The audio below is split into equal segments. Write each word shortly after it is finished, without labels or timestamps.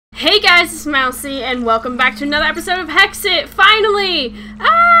Hey guys, it's Mousie, and welcome back to another episode of Hexxit! Finally!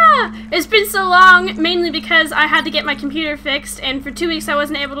 It's been so long, mainly because I had to get my computer fixed, and for 2 weeks I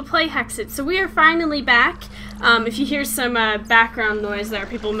wasn't able to play Hexxit, so we are finally back. If you hear some background noise, there are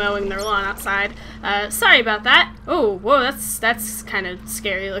people mowing their lawn outside. Sorry about that. Oh, whoa, that's kind of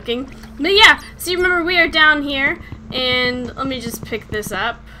scary looking. But yeah, so you remember we are down here, and let me just pick this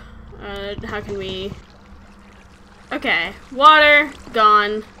up. How can we... Okay, water,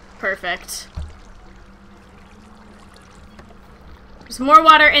 gone. Perfect. There's more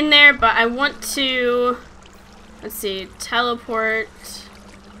water in there, but I want to, let's see, teleport,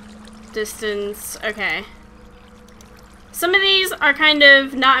 distance, okay. Some of these are kind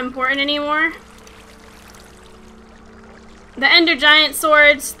of not important anymore. The Ender Giant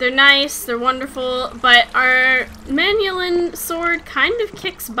swords, they're nice, they're wonderful, but our Manulin sword kind of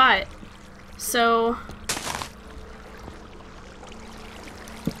kicks butt. So...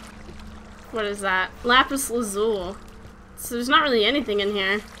 what is that? Lapis Lazuli. So there's not really anything in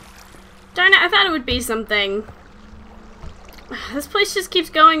here. Darn it, I thought it would be something. This place just keeps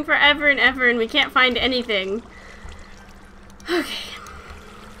going forever and ever and we can't find anything. Okay.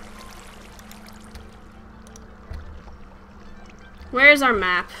 Where's our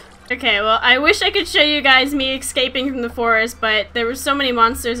map? Okay, well, I wish I could show you guys me escaping from the forest, but there were so many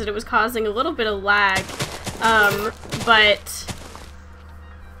monsters that it was causing a little bit of lag. But...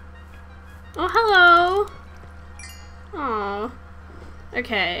 oh, hello! Aww.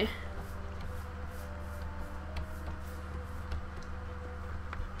 Okay.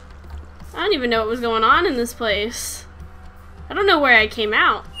 I don't even know what was going on in this place. I don't know where I came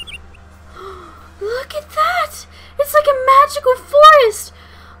out. Look at that! It's like a magical forest!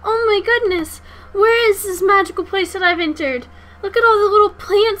 Oh my goodness! Where is this magical place that I've entered? Look at all the little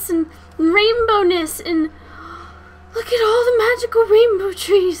plants and rainbowness and... look at all the magical rainbow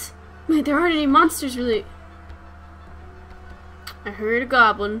trees! Wait, there aren't any monsters really. I heard a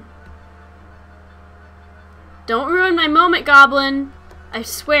goblin. Don't ruin my moment, goblin. I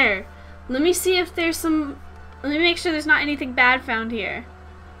swear. Let me see if there's some... let me make sure there's not anything bad found here.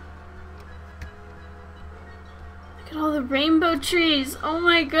 Look at all the rainbow trees. Oh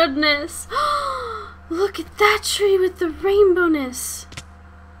my goodness. Look at that tree with the rainbowness.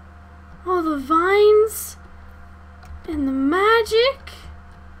 All the vines. And the magic.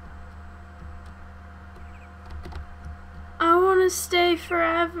 I want to stay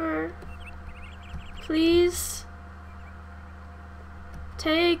forever. Please.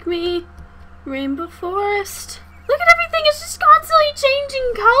 Take me. Rainbow Forest. Look at everything. It's just constantly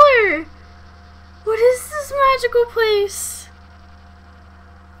changing color. What is this magical place?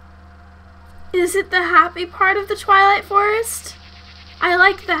 Is it the happy part of the Twilight Forest? I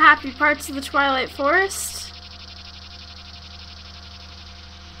like the happy parts of the Twilight Forest.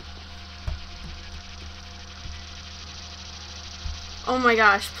 Oh my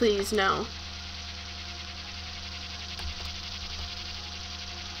gosh, please, no.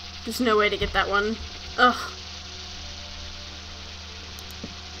 There's no way to get that one. Ugh.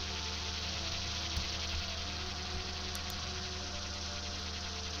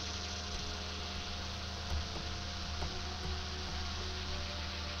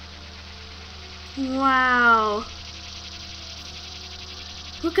 Wow.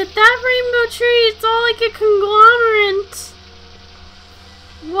 Look at that rainbow tree. It's all like a conglomerate.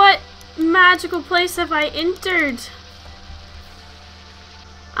 What magical place have I entered?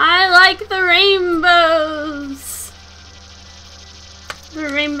 I like the rainbows. The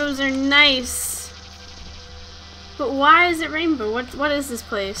rainbows are nice. But why is it rainbow? What is this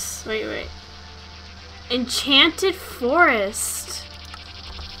place? Wait. Enchanted Forest.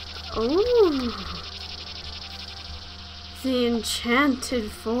 Ooh. The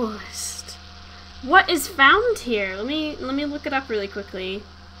Enchanted Forest. What is found here? Let me look it up really quickly.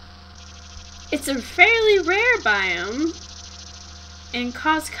 It's a fairly rare biome and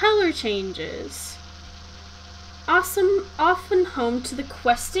cause color changes. Awesome, often home to the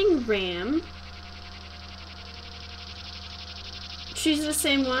questing ram. Trees are the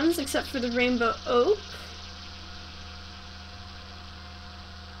same ones except for the rainbow oak.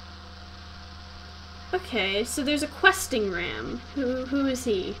 Okay, so there's a questing ram. Who is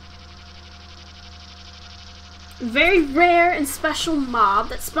he? Very rare and special mob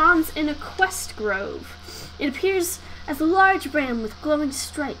that spawns in a quest grove. It appears as a large ram with glowing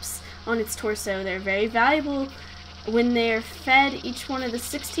stripes on its torso. They're very valuable when they are fed each one of the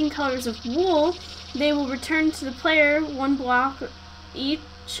 16 colors of wool. They will return to the player one block each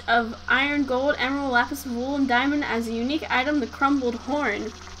of iron, gold, emerald, lapis, wool, and diamond as a unique item, the crumbled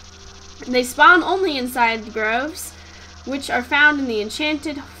horn. They spawn only inside the groves. which are found in the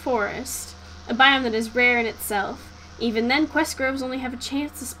Enchanted Forest, a biome that is rare in itself. Even then, quest groves only have a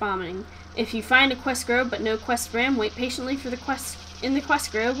chance of spawning. If you find a quest grove but no quest ram, wait patiently for the quest in the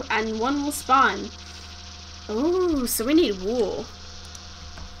quest grove and one will spawn. Ooh, so we need wool.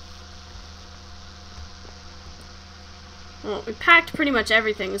 Well, we packed pretty much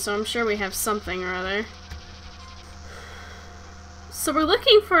everything, so I'm sure we have something or other. So we're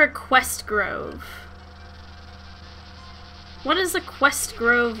looking for a quest grove. What does a quest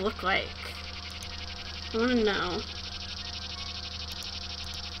grove look like? I want to know.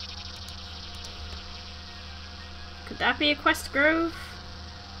 Could that be a quest grove?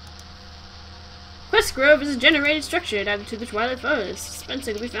 Quest grove is a generated structure added to the Twilight Forest.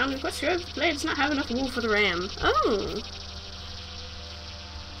 Dispensing to be found in quest grove. The player does not have enough wool for the ram. Oh.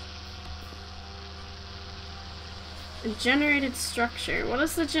 A generated structure. What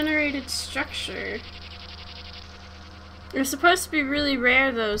is the generated structure? They're supposed to be really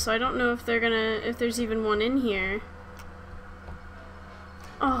rare though, so I don't know if there's even one in here.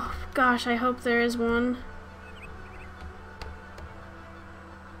 Oh gosh, I hope there is one.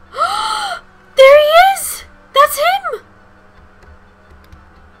 There he is! That's him!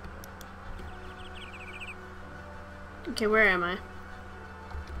 Okay, where am I?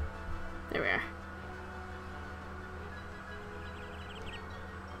 There we are.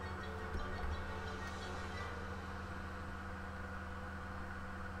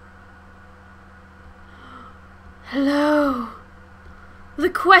 Hello! The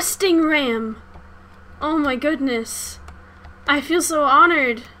questing ram! Oh my goodness. I feel so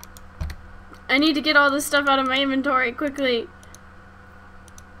honored. I need to get all this stuff out of my inventory quickly.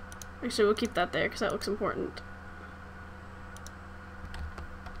 Actually, we'll keep that there because that looks important.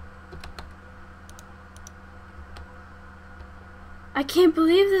 I can't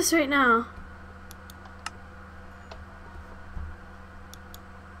believe this right now.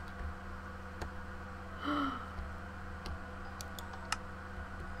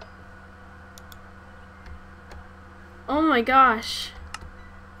 Oh my gosh.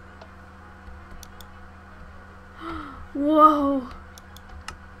 Whoa.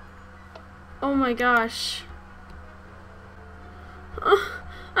 Oh my gosh.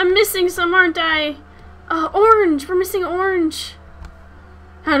 I'm missing some, aren't I? Orange! We're missing orange!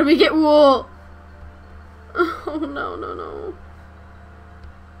 How do we get wool? Oh no, no, no.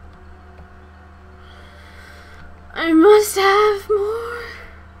 I must have more.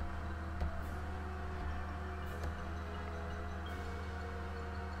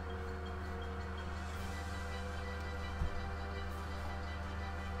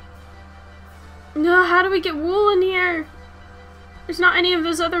 No, how do we get wool in here? There's not any of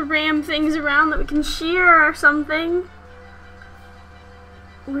those other ram things around that we can shear or something.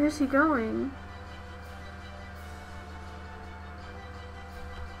 Where's he going?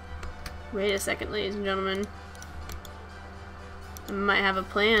 Wait a second, ladies and gentlemen. I might have a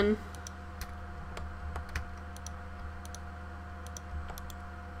plan.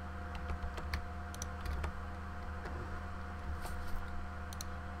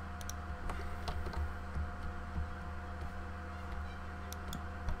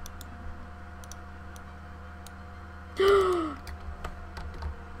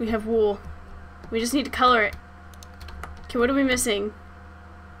 We have wool. We just need to color it. Okay, what are we missing?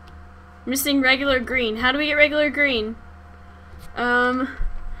 Missing regular green. How do we get regular green?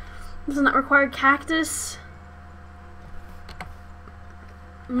 Doesn't that require cactus?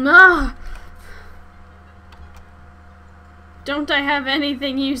 No. Don't I have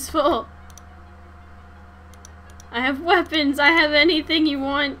anything useful? I have weapons. I have anything you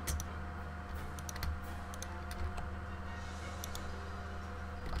want.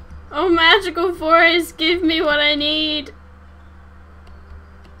 Oh, magical forest, give me what I need.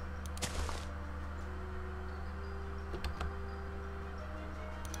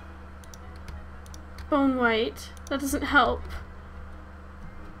 Bone white. That doesn't help.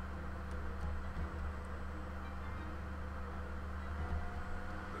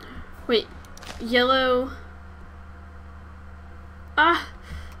 Wait, yellow. Ah,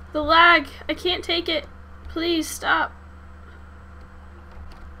 the lag. I can't take it. Please stop.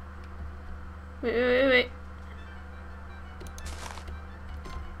 Wait.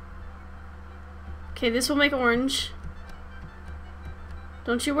 Okay, this will make orange.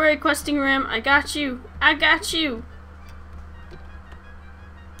 Don't you worry, questing ram. I got you. I got you.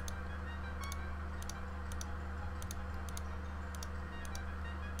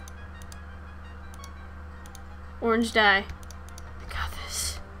 Orange dye. I got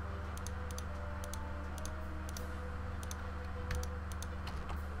this.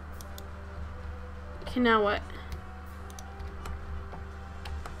 Okay, now what?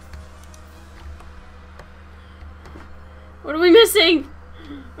 What are we missing?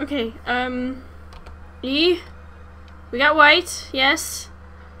 Okay, E. We got white, yes.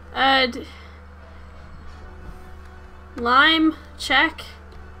 Lime, check.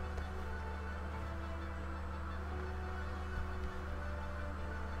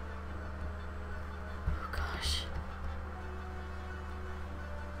 Oh gosh.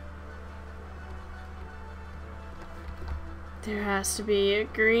 There has to be a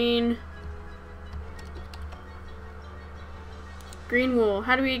green. Green wool.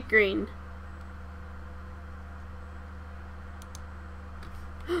 How do we get green?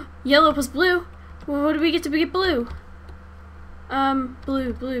 Yellow plus blue. Well, what do we get to get blue?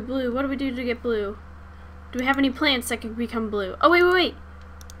 Blue. What do we do to get blue? Do we have any plants that can become blue? Oh, wait.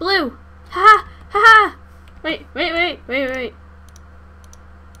 Blue. Ha ha. Wait.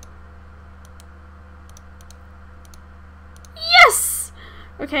 Yes!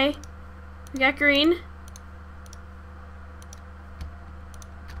 Okay. We got green.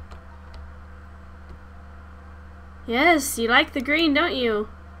 Yes, you like the green, don't you?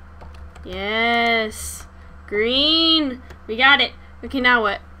 Yes. Green. We got it. Okay, now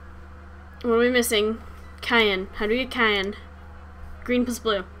what? What are we missing? Cayenne. How do we get cayenne? Green plus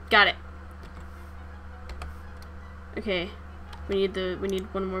blue. Got it. Okay. We need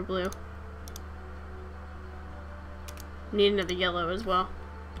one more blue. We need another yellow as well.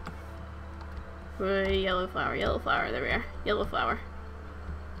 Yellow flower. There we are. Yellow flower.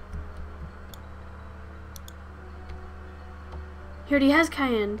 He already has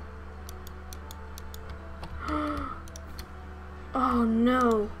cayenne. Oh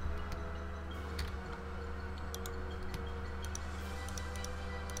no.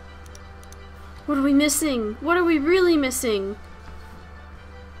 What are we missing? What are we really missing?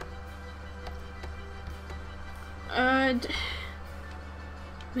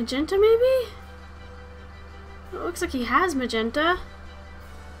 Magenta maybe? It looks like he has magenta.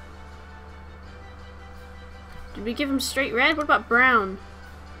 Did we give him straight red? What about brown?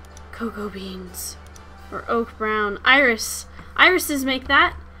 Cocoa beans. Or oak brown. Iris. Irises make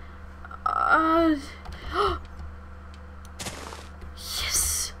that.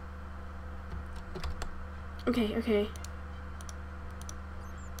 Yes. Okay.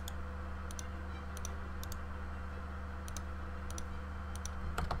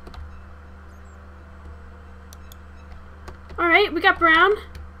 Alright, we got brown.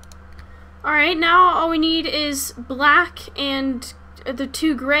 Alright, now all we need is black and the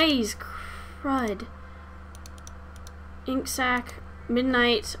two grays. Crud. Ink sac,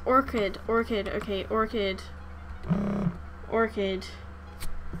 midnight, orchid. Okay, orchid.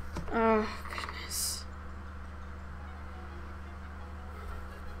 Oh, goodness.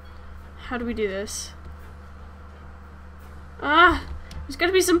 How do we do this? There's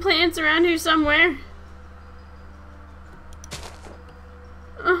gotta be some plants around here somewhere.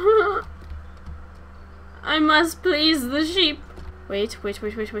 I must please the sheep. Wait. What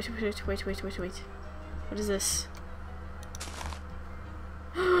is this?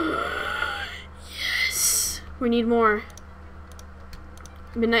 Yes. We need more.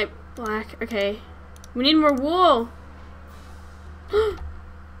 Midnight black. Okay. We need more wool.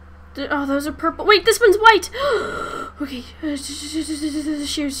 Oh, those are purple. Wait, this one's white. Okay.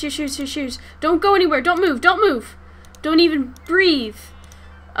 Shears. Don't go anywhere. Don't move. Don't even breathe.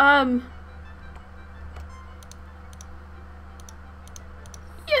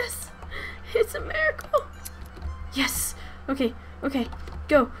 Yes. It's a miracle. Yes. Okay.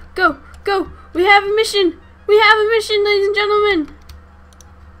 Go. We have a mission, ladies and gentlemen.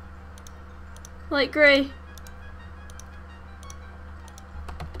 Light gray.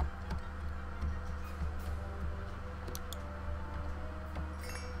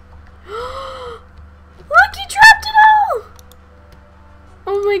 Look, he dropped it all.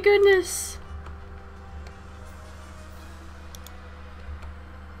 Oh my goodness.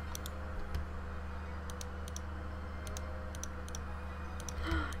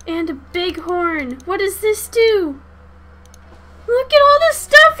 And a bighorn. What does this do? Look at all the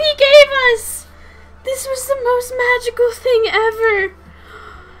stuff he gave us. This was the most magical thing ever.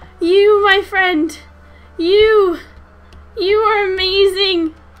 You, my friend. You are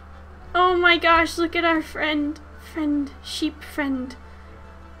amazing. Oh my gosh, look at our friend. Sheep friend.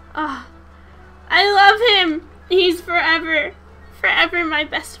 I love him. He's forever my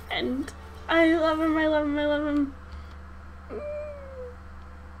best friend. I love him.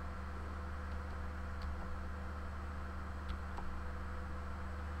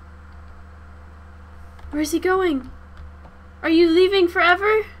 Where's he going? Are you leaving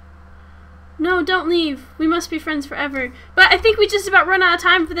forever? No, don't leave. We must be friends forever. But But I think we just about run out of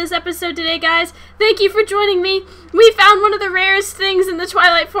time for this episode today, guys. Thank you for joining me. We found one of the rarest things in the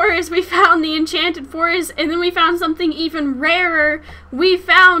Twilight Forest. We found the Enchanted Forest, and then we found something even rarer. We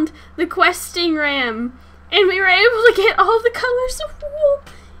found the questing ram, and we were able to get all the colors of wool.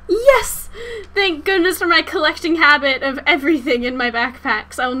 Yes! Thank goodness for my collecting habit of everything in my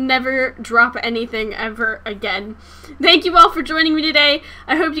backpacks. I'll never drop anything ever again. Thank you all for joining me today.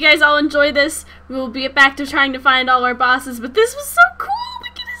 I hope you guys all enjoy this. We'll be back to trying to find all our bosses, but this was so cool!